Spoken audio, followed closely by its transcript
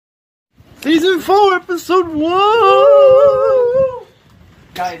Season 4, episode 1!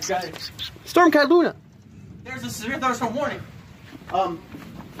 Guys. Stormcat Luna. There's a severe thunderstorm warning. What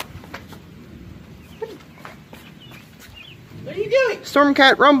are you doing?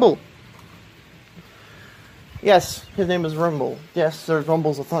 Stormcat Rumble. Yes, his name is Rumble. Yes, there's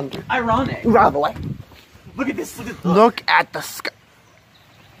rumbles of thunder. Ironic. Move out of the way. Look at this. Look at the sky.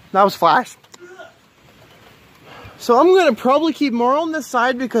 That was Flash. So I'm going to probably keep more on this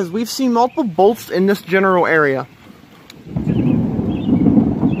side because we've seen multiple bolts in this general area.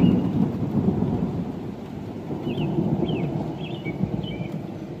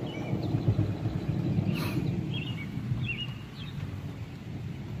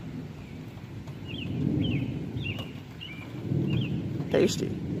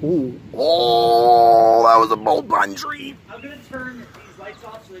 Tasty. Ooh. Oh, that was a bolt behind tree. I'm going to turn these lights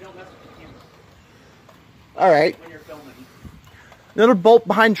off so they don't mess with the camera. Alright. When you're filming. Another bolt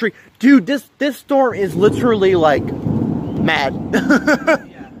behind tree. Dude, this storm is literally like mad.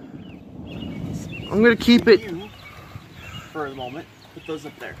 Yeah. I'm gonna keep it for the moment. Put those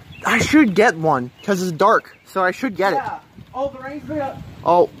up there. I should get one because it's dark, so I should get it. Oh, the rain's been up.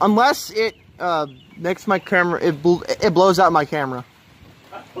 Oh, unless it makes my camera it blows out my camera.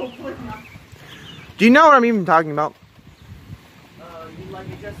 Hopefully not. Do you know what I'm even talking about?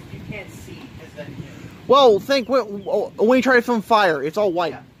 You can't see because then. Well, think when you try to film fire, it's all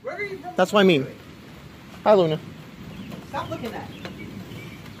white. Yeah. Where are you from? That's what I mean. Hi, Luna. Stop looking at.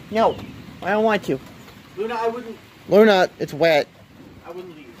 No, I don't want to. Luna, I wouldn't. Luna, it's wet. I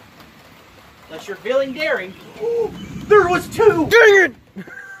wouldn't leave. Unless you're feeling daring. Ooh, there was two! Dang it!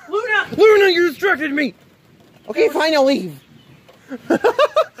 Luna! Luna, you distracted me! Okay, fine, I'll leave.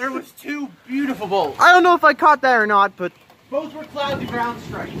 There was two beautiful bolts. I don't know if I caught that or not, but... Both were cloud to ground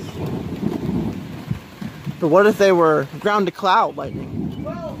strikes. But what if they were ground to cloud lightning?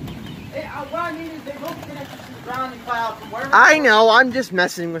 Well, what I mean is they both connected to the ground and cloud from wherever... I know, I'm just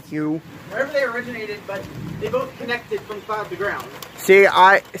messing with you. Wherever they originated, but they both connected from cloud to ground. See,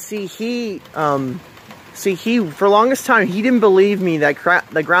 he, for longest time, he didn't believe me that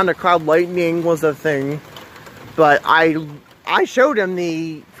the ground to cloud lightning was a thing. But I showed him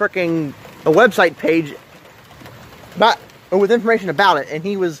the frickin' website page with information about it, and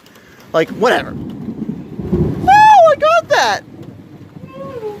he was like, whatever. Oh, I got that!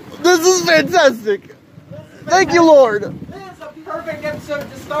 This is fantastic! Thank you, Lord! This is a perfect episode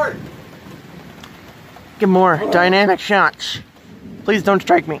to start. Get more dynamic shots. Please don't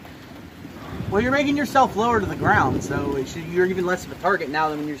strike me. Well, you're making yourself lower to the ground, so you're even less of a target now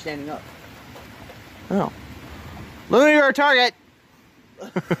than when you're standing up. Oh. Luna, you're a target!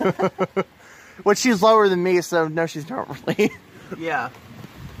 But she's lower than me, so no, she's not really. Yeah.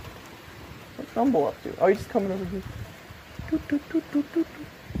 What's Rumble up to? Oh, he's just coming over here.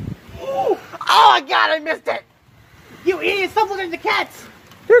 Oh my god, I missed it! You idiot, stop looking at the cats!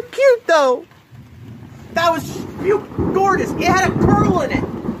 They're cute, though! That was gorgeous. It had a curl in it.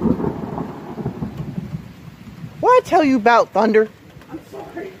 What I tell you about thunder? I'm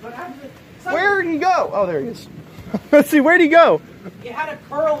sorry, but Where did he go? Oh, there he is. Let's see, where'd he go? It had a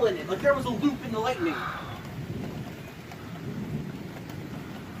curl in it, like there was a loop in the lightning.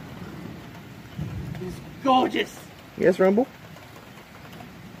 It's gorgeous. Yes, Rumble?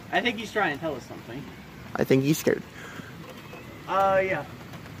 I think he's trying to tell us something. I think he's scared. Yeah.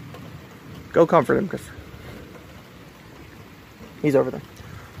 Go comfort him, Chris. He's over there.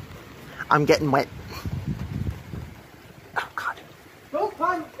 I'm getting wet. Oh, God. Don't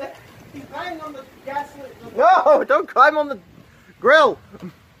climb. He's climbing on the gas lit. No, don't climb on the grill.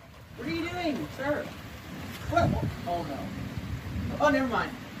 What are you doing, sir? What? Oh, no. Oh, never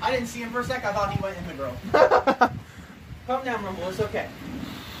mind. I didn't see him for a sec. I thought he went in the grill. Calm down, Rumble. It's okay.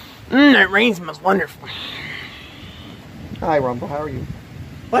 That rain smells wonderful. Hi, Rumble. How are you?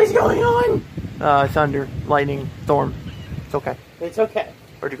 What is going on? Thunder, lightning, storm. It's okay. It's okay.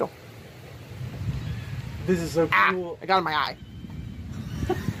 Where'd you go? This is so cool. I got it in my eye.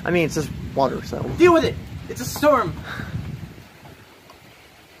 I mean, it's just water, so. Deal with it. It's a storm.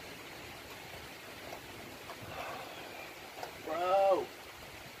 Bro.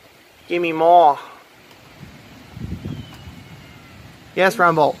 Give me more. Yes,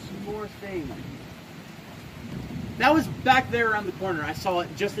 Rumble. More thing. That was back there around the corner. I saw it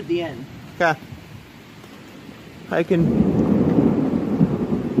just at the end. Okay. I can.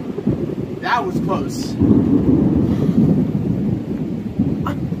 That was close.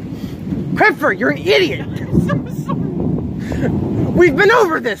 Crapfer, you're an idiot! I'm so sorry. We've been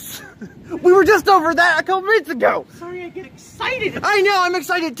over this! We were just over that a couple minutes ago! Sorry, I get excited. I know, I'm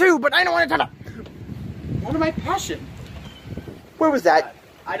excited too, but I don't want to tell you. What am I passion? Where was that?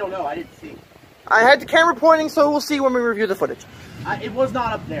 I don't know. I didn't see. I had the camera pointing, so we'll see when we review the footage. It was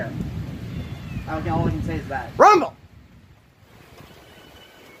not up there. All I can say is that. Rumble!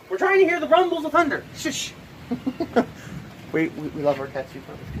 We're trying to hear the rumbles of thunder. Shush. we love our cats, you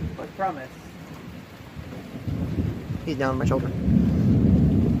promise. I promise. He's down on my shoulder.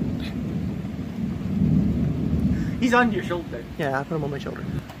 He's on your shoulder. Yeah, I put him on my shoulder.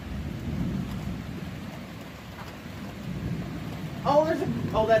 Oh,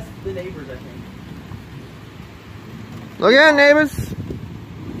 that's the neighbors, I think. Look at it, neighbors.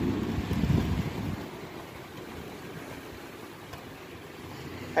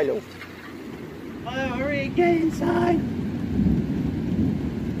 Hello. Oh, hurry, get inside.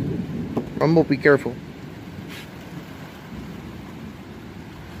 Rumble, be careful.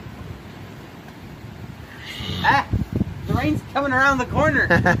 Ah, the rain's coming around the corner.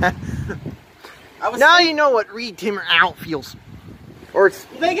 Now you know what Reed Timmer out feels. Or it's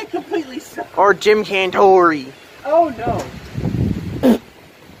Make it completely so. or Jim Cantori. Oh no.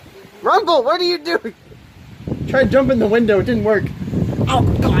 Rumble, what are you doing? Tried to jump in the window, it didn't work. Oh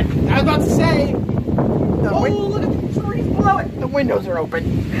god, I was about to say. Look at the trees below it. The windows are open.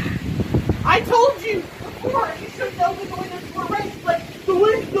 I told you before, you shouldn't open the windows for a race, but the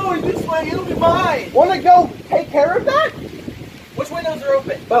wind's going this way, it'll be fine. Wanna go take care of that? Which windows are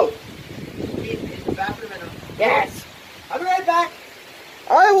open? Both. In the bathroom and Yes. I'll be right back.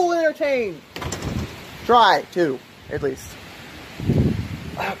 I will entertain. Try to, at least.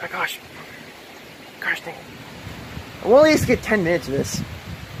 Oh my gosh. Gosh dang it. I will at least get 10 minutes of this.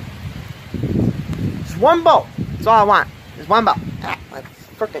 Just one boat. That's all I want. Just one boat. Ah, I'm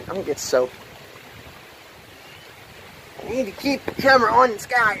gonna get soaked. I need to keep the camera on the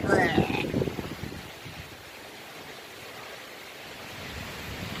sky.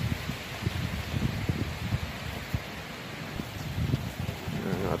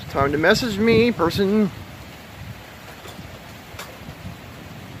 Now it's time to message me, person.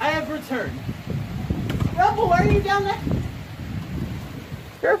 I have returned. Rumble, why are you down there?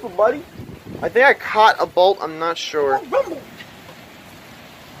 Careful, buddy. I think I caught a bolt. I'm not sure. Oh, Rumble.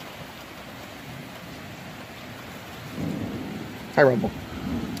 Hi, Rumble.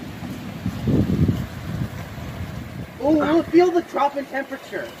 Oh, feel the drop in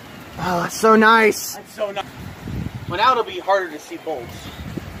temperature. Oh, that's so nice. That's so nice. Well, now it'll be harder to see bolts.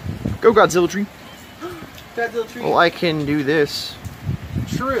 Go, Godzilla tree. Godzilla tree. Well, I can do this.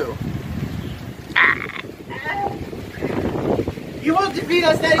 True. You won't defeat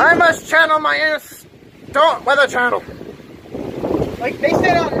us, Eddie. I must channel my inner weather channel. Like, they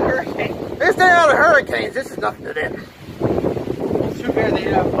stayed out in hurricanes. They stay out of hurricanes. This is nothing to them. It's too bad they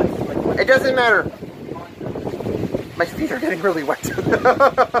didn't have places like that. It doesn't matter. My feet are getting really wet.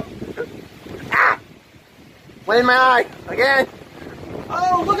 Ah! Went in my eye. Again.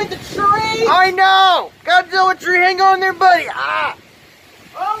 Oh, look at the tree! I know! Godzilla tree, hang on there, buddy! Ah!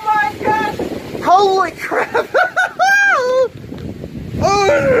 Oh my gosh! Holy crap!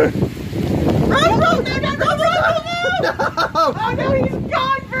 Oh no, he's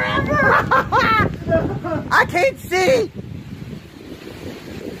gone forever! I can't see!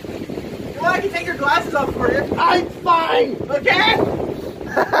 Well, I can take your glasses off for you. I'm fine! Okay? Look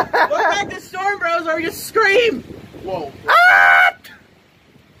back to Storm Bros or you scream! Whoa. Ah!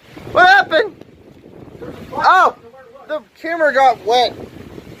 What happened? Oh! The camera got wet.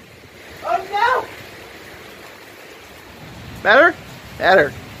 Oh no! Better?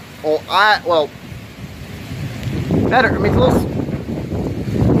 Better. Well, better. I mean, it's a little...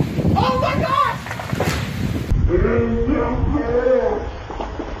 Oh my gosh!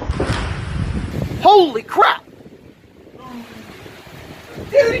 Holy crap!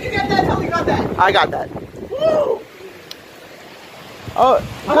 Dude, did you get that? Tell me you got that. I got that. Woo! Oh,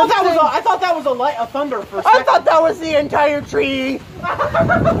 I thought that was a thunder for a I second. thought that was the entire tree. I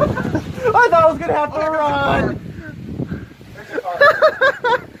thought I was gonna have to run.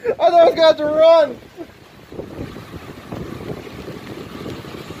 I thought I was gonna have to run.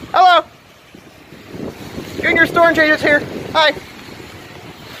 Hello. Junior Storm Changer's here. Hi.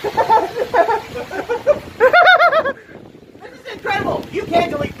 This is incredible. You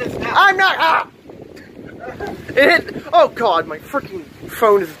can't delete this now. I'm not. Ah. It hit. Oh God, my freaking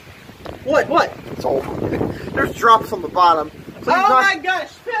phone is. What? It's all. There's drops on the bottom. Please Oh not. my gosh,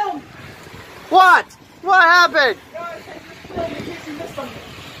 film! What? What happened? Gosh, I just filmed in case you missed something.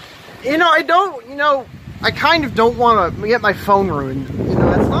 You know, I kind of don't want to get my phone ruined. You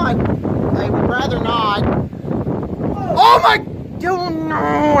know, that's not. I would rather not. Whoa. Oh my! Oh no!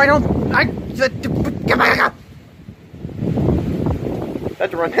 I don't. I have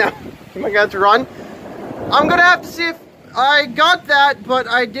to run now. Am I gonna have to run? I'm gonna have to see if I got that, but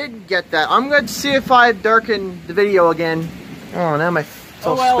I did get that. I'm going to see if I darken the video again. Oh, now my it's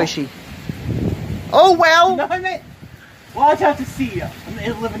all squishy. Oh, well. No, I meant... Well, I just have to see you.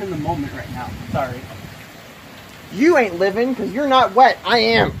 I'm living in the moment right now. Sorry. You ain't living because you're not wet. I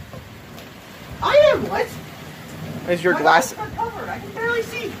am. I am wet. Is your glass... My eyes are covered. I can barely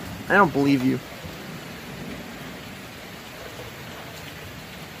see. I don't believe you.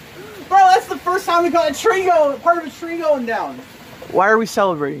 Bro, that's the first time we got a tree going, part of a tree going down. Why are we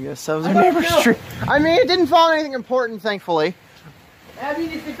celebrating this? That was our neighbor's tree. I mean, it didn't fall on anything important, thankfully. I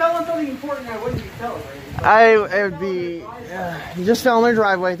mean, if it fell on something important, I wouldn't be celebrating. It would be... you just fell in their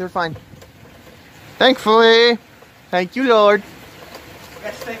driveway. They're fine. Thankfully. Thank you, Lord.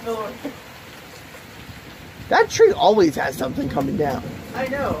 Yes, thank the Lord. That tree always has something coming down. I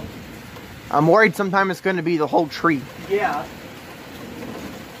know. I'm worried sometime it's going to be the whole tree. Yeah.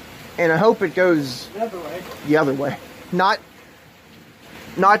 And I hope it goes... The other way. The other way. Not...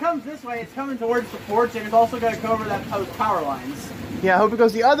 If it comes this way, it's coming towards the porch, and it's also going to cover those power lines. Yeah, I hope it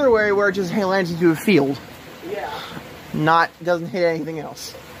goes the other way where it just lands into a field. Yeah. Doesn't hit anything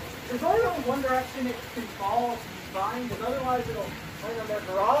else. There's only one direction it can fall, fine, because otherwise it'll land on their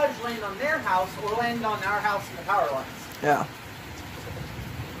garage, land on their house, or land on our house and the power lines. Yeah.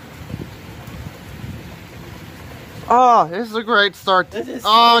 Oh, this is a great start. This is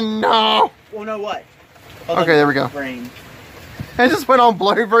oh, no. Well, no, what? Okay, there we go. Rain. I just went on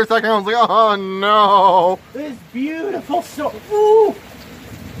blue for a second. I was like, oh, no. This beautiful snow. Ooh.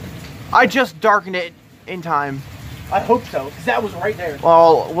 I just darkened it in time. I hope so, because that was right there.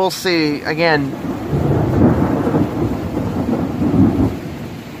 Well, we'll see. Again.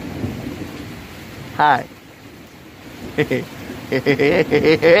 Hi. Do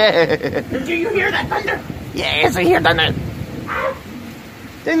you hear that thunder? Yes, I hear thunder.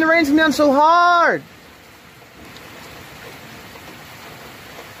 Dang, the rain's come down so hard.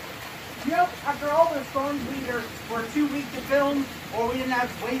 You know, after all the storms, we either were too weak to film, or we didn't have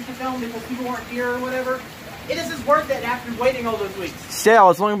ways to film because people weren't here or whatever. It is just worth it after waiting all those weeks.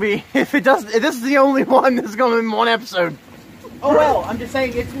 Still, it's only gonna be if this is the only one that's going to be in one episode. Oh well, I'm just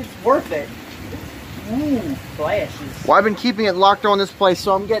saying it's worth it. Ooh, flashes. Well, I've been keeping it locked on this place,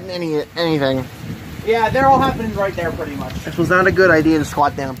 so I'm getting anything. Yeah, they're all happening right there, pretty much. This was not a good idea to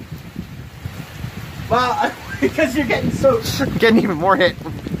squat down. Well, because you're getting soaked. Getting even more hit.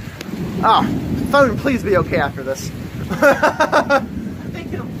 Oh, phone, please be okay after this. I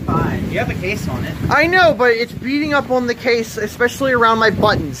think it'll be fine. You have a case on it. I know, but it's beating up on the case, especially around my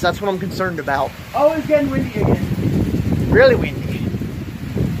buttons. That's what I'm concerned about. Oh, it's getting windy again. Really windy.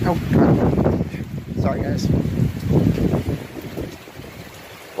 Oh, God. Sorry, guys.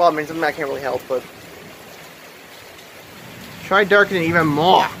 Well, I mean, something I can't really help, but... Try darkening even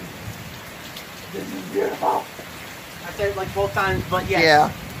more. This is beautiful. I said it like both times, but yes.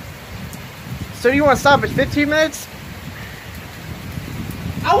 Yeah. So do you want to stop at 15 minutes?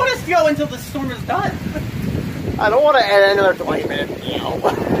 I want us to go until the storm is done. I don't want to add another 20 minutes.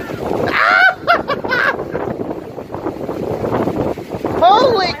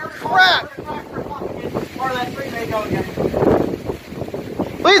 Holy crap!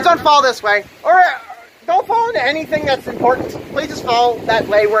 Please don't fall this way. Or don't fall into anything that's important. Please just fall that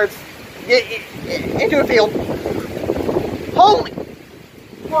way where it's into a field. Holy!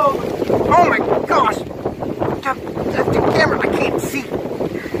 Whoa! Oh my gosh! The camera, I can't see.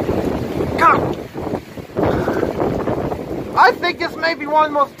 God! I think this may be one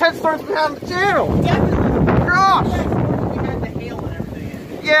of the most intense storms we have on the channel. Definitely. Gosh! We had the hail and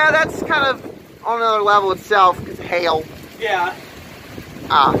everything. Yeah, that's kind of on another level itself because hail. Yeah.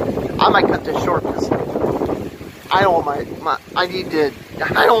 I might cut this short because I don't want I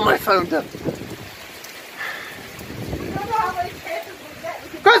don't want my phone to.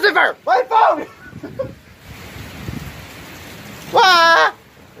 Christopher! My phone! What?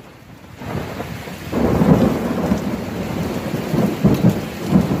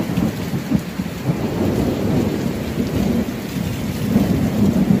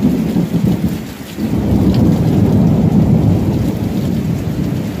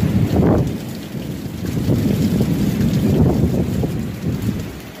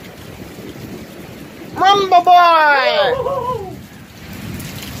 Rumba boy!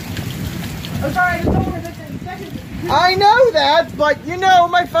 I'm sorry, it's over in seconds. I know that, but you know,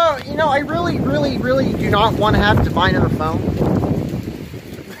 my phone, you know, I really do not want to have to buy another phone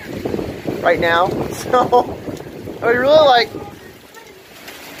right now. So, I would really like...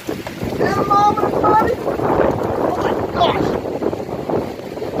 Hey, Mom, buddy! Oh my gosh!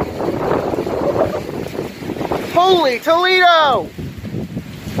 Holy Toledo!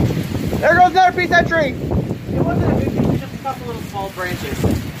 There goes another piece of that tree! It wasn't a big piece, small branches.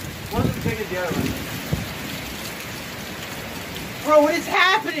 One's as big as the other one. Bro, what is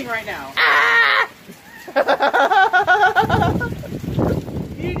happening right now? Ah!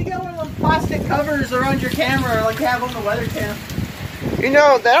 You need to get one of those plastic covers around your camera like you have on the weather cam. You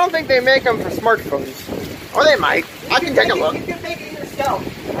know, I don't think they make them for smartphones. Or they might. I can take a look. You can make it yourself.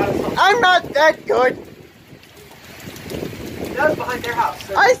 I'm not that good. That was behind their house.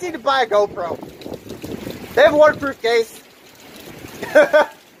 So. I just need to buy a GoPro. They have a waterproof case.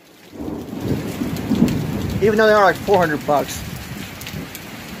 Even though they are like $400.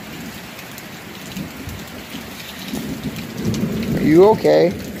 Are you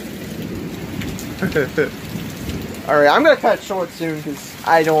okay? Alright, I'm gonna cut it short soon because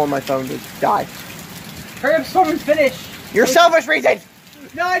I don't want my phone to die. Hurry up, so finish. You're selfish reasons!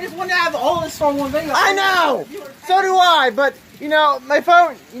 No, I just want to have all this on one thing. I know! So do I, but, you know, my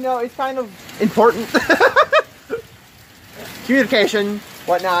phone, you know, it's kind of important. Communication,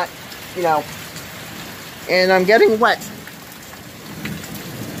 whatnot, you know. And I'm getting wet.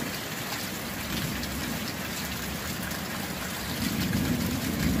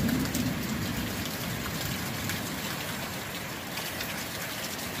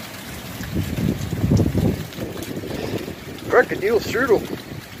 Crocodile strudel.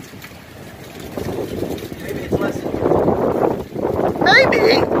 Maybe it's less than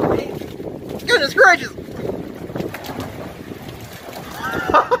Maybe! Goodness gracious!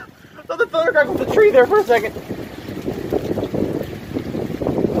 I thought the thunder crackled the tree there for a second.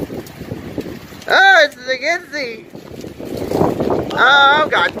 Oh, it's against the... Oh,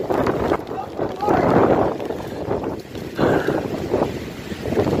 God.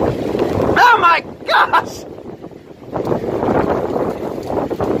 Oh, my gosh!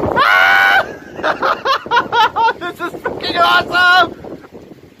 This is freaking awesome!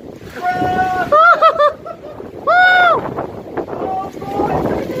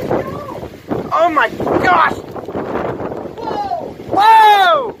 Oh my gosh! Whoa!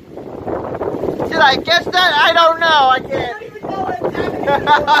 Whoa! Did I catch that? I don't know. I I don't can't. even know what's happening.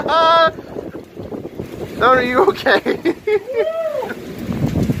 No, are you okay?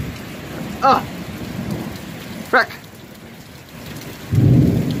 Frick.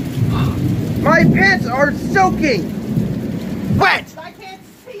 My pants are soaking wet. I can't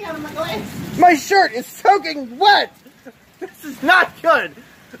see out of my glasses. My shirt is soaking wet. This is not good.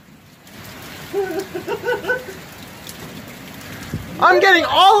 I'm getting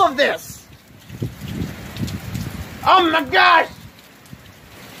all of this. Oh my gosh.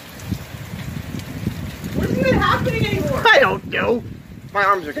 What is even happening anymore? I don't know. My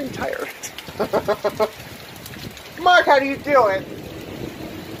arms are getting tired. Mark, how do you do it?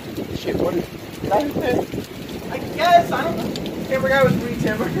 Shit, what is that? I guess, I don't know. Camera guy was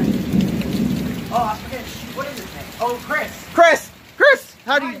re-timber. Oh, I forget. What is his name? Oh, Chris. Chris,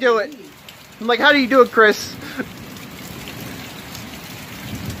 how do you do it? I'm like, how do you do it, Chris?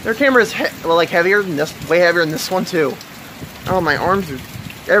 Their camera is like heavier than this, way heavier than this one too. Oh, my arms are,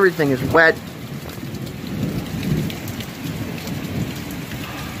 everything is wet.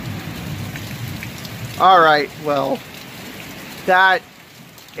 Alright, well, that,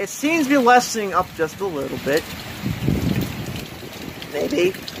 it seems to be lessening up just a little bit.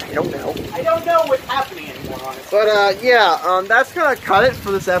 Maybe, I don't know. I don't know what's happening anymore, honestly. But, yeah, that's gonna cut it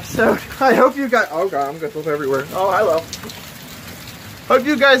for this episode. I hope you guys, oh god, I'm gonna flip everywhere. Oh, hello. Hope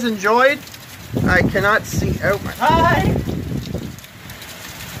you guys enjoyed. I cannot see, oh my. Hi!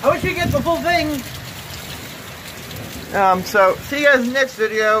 I wish we get the full thing. So, see you guys in the next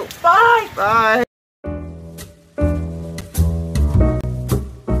video. Bye! Bye!